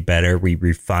it could be better, we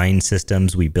refine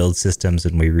systems, we build systems,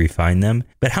 and we refine them.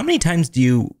 But how many times do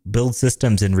you build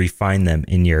systems and refine them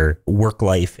in your work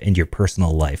life and your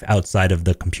personal life outside of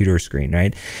the computer screen,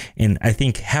 right? And I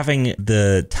think having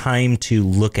the time to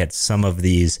look at some of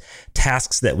these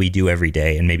tasks that we do every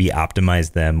day and maybe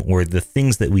optimize them, or the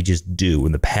things that we just do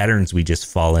and the patterns we just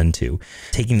fall into,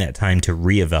 taking that time to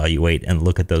reevaluate and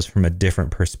look at those from a different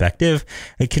perspective,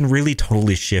 it can really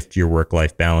totally shift your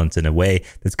work-life balance in a way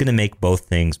that's going to make both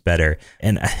things better.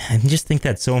 And I just think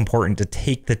that's so important to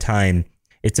take the time.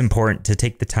 It's important to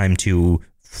take the time to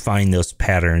find those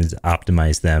patterns,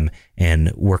 optimize them,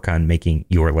 and work on making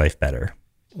your life better.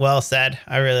 Well said.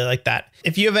 I really like that.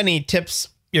 If you have any tips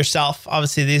yourself,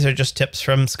 obviously these are just tips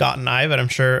from Scott and I, but I'm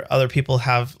sure other people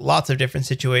have lots of different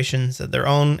situations of their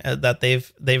own that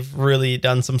they've really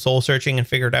done some soul searching and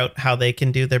figured out how they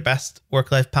can do their best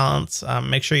work-life balance.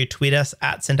 Make sure you tweet us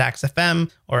at SyntaxFM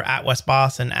or at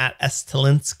WesBoss and at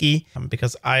Stalinsky,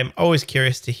 because I'm always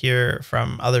curious to hear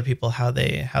from other people how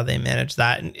they manage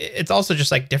that. And it's also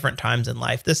just like different times in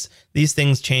life. These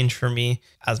things change for me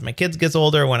as my kids get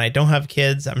older. When I don't have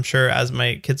kids, I'm sure as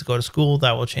my kids go to school,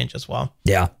 that will change as well.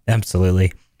 Yeah,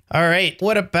 absolutely. All right.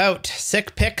 What about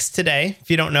sick picks today? If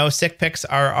you don't know, sick picks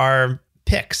are our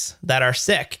picks that are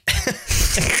sick.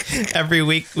 Every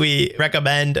week we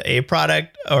recommend a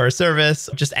product or a service,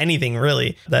 just anything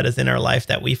really that is in our life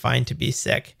that we find to be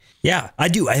sick. Yeah, I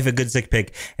do. I have a good sick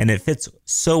pick, and it fits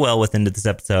so well within this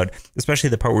episode, especially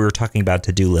the part we were talking about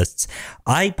to-do lists.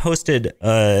 I posted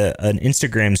an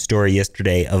Instagram story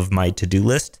yesterday of my to-do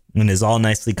list, and is all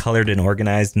nicely colored and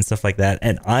organized and stuff like that.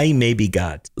 And I maybe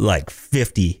got like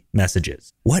 50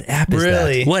 messages. What app is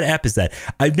that? What app is that?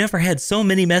 I've never had so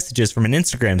many messages from an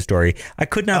Instagram story. I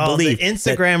could not believe the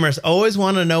Instagrammers always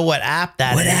want to know what app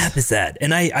that is. What app is that?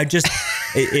 And I just,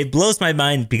 it blows my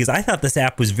mind because I thought this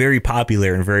app was very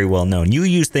popular and very well known. You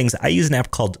use things, I use an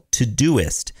app called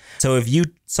Todoist. So if you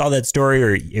saw that story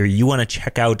or you want to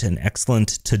check out an excellent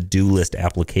to-do list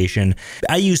application,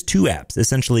 I use two apps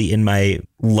essentially in my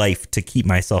life to keep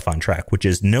myself on track, which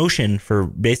is Notion for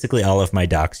basically all of my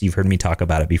docs. You've heard me talk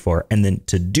about it before. And then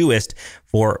Todoist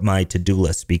for my to-do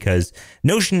list, because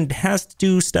Notion has to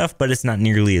do stuff, but it's not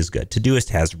nearly as good. Todoist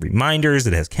has reminders,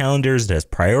 it has calendars, it has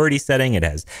priority setting, it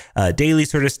has daily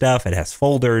sort of stuff, it has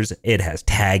folders, it has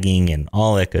tagging and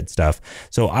all that good stuff.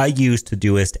 So I use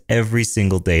Todoist every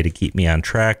single day to keep me on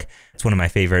track. It's one of my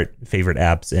favorite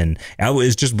apps, and I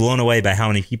was just blown away by how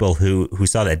many people who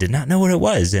saw that did not know what it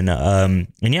was. And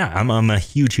yeah, I'm a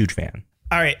huge fan.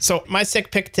 All right, so my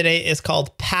sick pick today is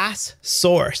called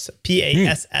PassSource,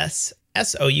 PassSource.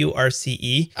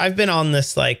 I've been on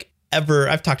this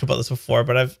I've talked about this before,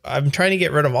 but I'm trying to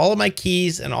get rid of all of my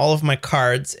keys and all of my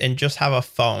cards and just have a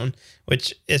phone,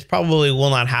 which is probably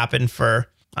will not happen for,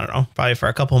 I don't know, probably for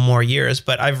a couple more years,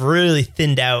 but I've really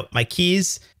thinned out my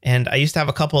keys. And I used to have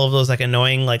a couple of those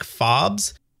annoying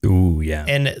fobs. Ooh, yeah.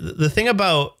 And the thing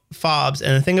about fobs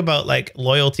and the thing about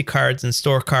loyalty cards and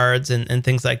store cards and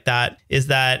things like that is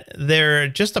that they're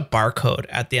just a barcode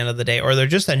at the end of the day, or they're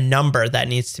just a number that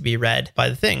needs to be read by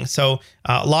the thing. So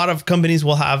a lot of companies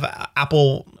will have an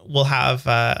Apple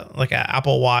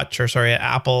Watch an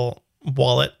Apple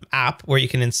Wallet app where you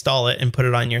can install it and put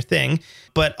it on your thing.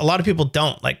 But a lot of people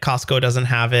don't. Costco doesn't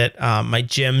have it. My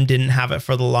gym didn't have it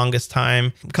for the longest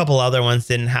time. A couple other ones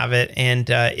didn't have it. And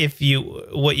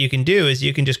what you can do is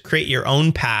you can just create your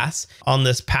own pass on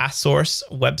this PassSource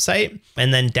website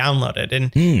and then download it.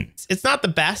 And it's not the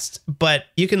best, but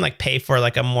you can pay for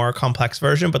a more complex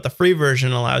version. But the free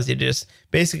version allows you to just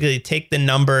basically take the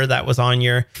number that was on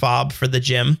your fob for the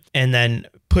gym and then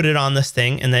put it on this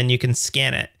thing, and then you can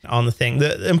scan it on the thing.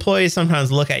 The employees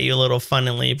sometimes look at you a little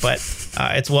funnily, but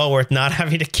it's well worth not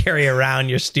having to carry around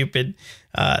your stupid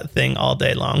thing all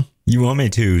day long. You want me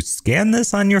to scan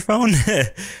this on your phone?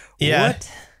 Yeah. What?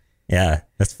 Yeah,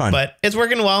 that's fun. But it's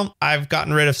working well. I've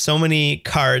gotten rid of so many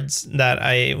cards that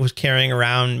I was carrying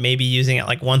around, maybe using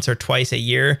it once or twice a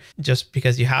year just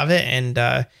because you have it. And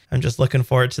I'm just looking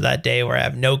forward to that day where I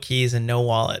have no keys and no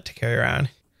wallet to carry around.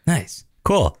 Nice.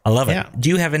 Cool. I love it. Yeah. Do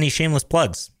you have any shameless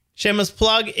plugs? Shameless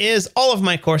plug is all of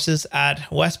my courses at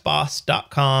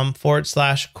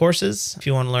wesboss.com/courses. If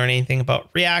you want to learn anything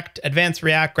about React, Advanced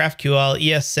React, GraphQL,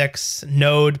 ES6,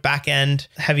 Node, backend,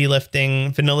 heavy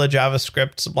lifting, vanilla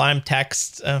JavaScript, Sublime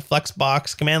Text,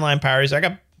 Flexbox, command line power user. I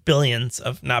got billions,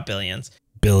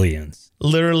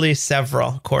 literally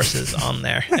several courses on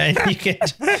there, and you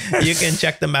can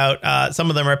check them out.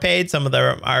 Some of them are paid, some of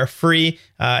them are free.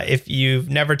 If you've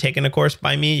never taken a course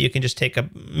by me, you can just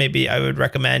maybe I would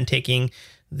recommend taking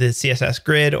the CSS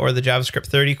Grid or the JavaScript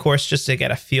 30 course just to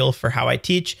get a feel for how I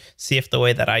teach, see if the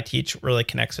way that I teach really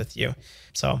connects with you.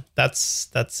 So that's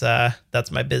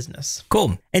my business.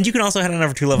 Cool. And you can also head on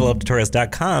over to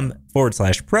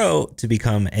leveluptutorials.com/pro to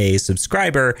become a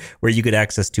subscriber, where you get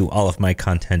access to all of my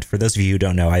content. For those of you who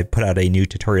don't know, I put out a new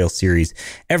tutorial series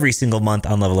every single month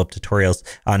on Level Up Tutorials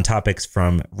on topics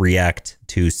from React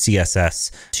to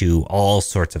CSS to all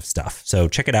sorts of stuff. So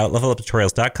check it out,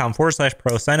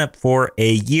 leveluptutorials.com/pro. Sign up for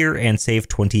a year and save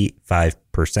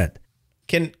 25%.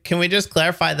 Can we just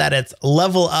clarify that it's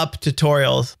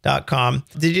leveluptutorials.com?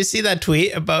 Did you see that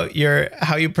tweet about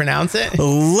how you pronounce it?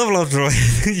 Level Up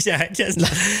Tutorials. Yeah,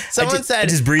 Someone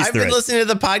said, I've been listening to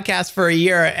the podcast for a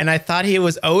year and I thought he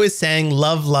was always saying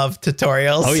love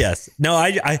tutorials. Oh, yes. No,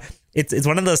 It's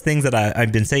one of those things that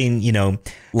I've been saying, in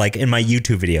my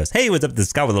YouTube videos. Hey, what's up?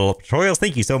 This guy with little tutorials.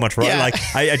 Thank you so much for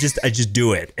I just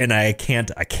do it, and I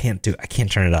can't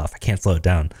turn it off. I can't slow it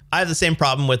down. I have the same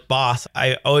problem with Boss.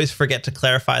 I always forget to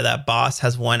clarify that Boss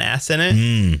has one S in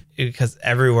it because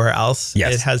everywhere else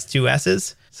it has two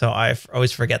S's. So I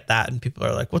always forget that, and people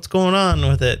are like, "What's going on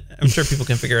with it?" I'm sure people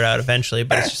can figure it out eventually,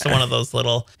 but it's just one of those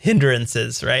little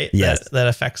hindrances, right? Yes, that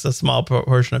affects a small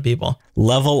portion of people.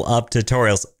 Level Up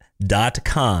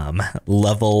Tutorials.com.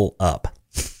 Level up.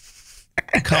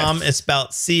 com is spelled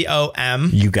COM.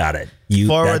 You got it.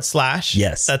 /.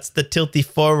 Yes. That's the tilty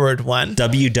forward one.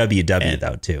 www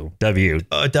though too.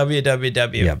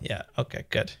 www. Yep. Yeah. Okay,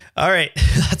 good. All right.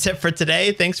 That's it for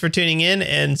today. Thanks for tuning in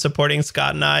and supporting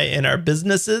Scott and I in our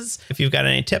businesses. If you've got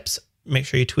any tips, make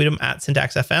sure you tweet them at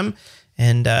SyntaxFM.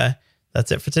 And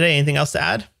that's it for today. Anything else to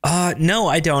add? No,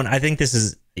 I don't. I think it's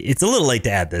a little late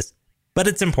to add this, but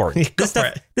it's important. This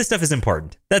stuff is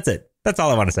important. That's it. That's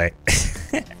all I want to say.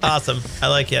 Awesome. I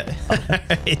like it. All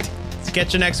right.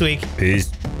 Catch you next week.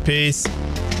 Peace.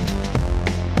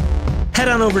 Head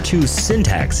on over to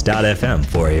syntax.fm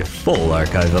for a full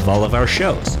archive of all of our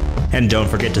shows. And don't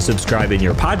forget to subscribe in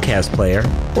your podcast player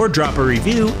or drop a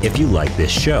review if you like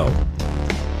this show.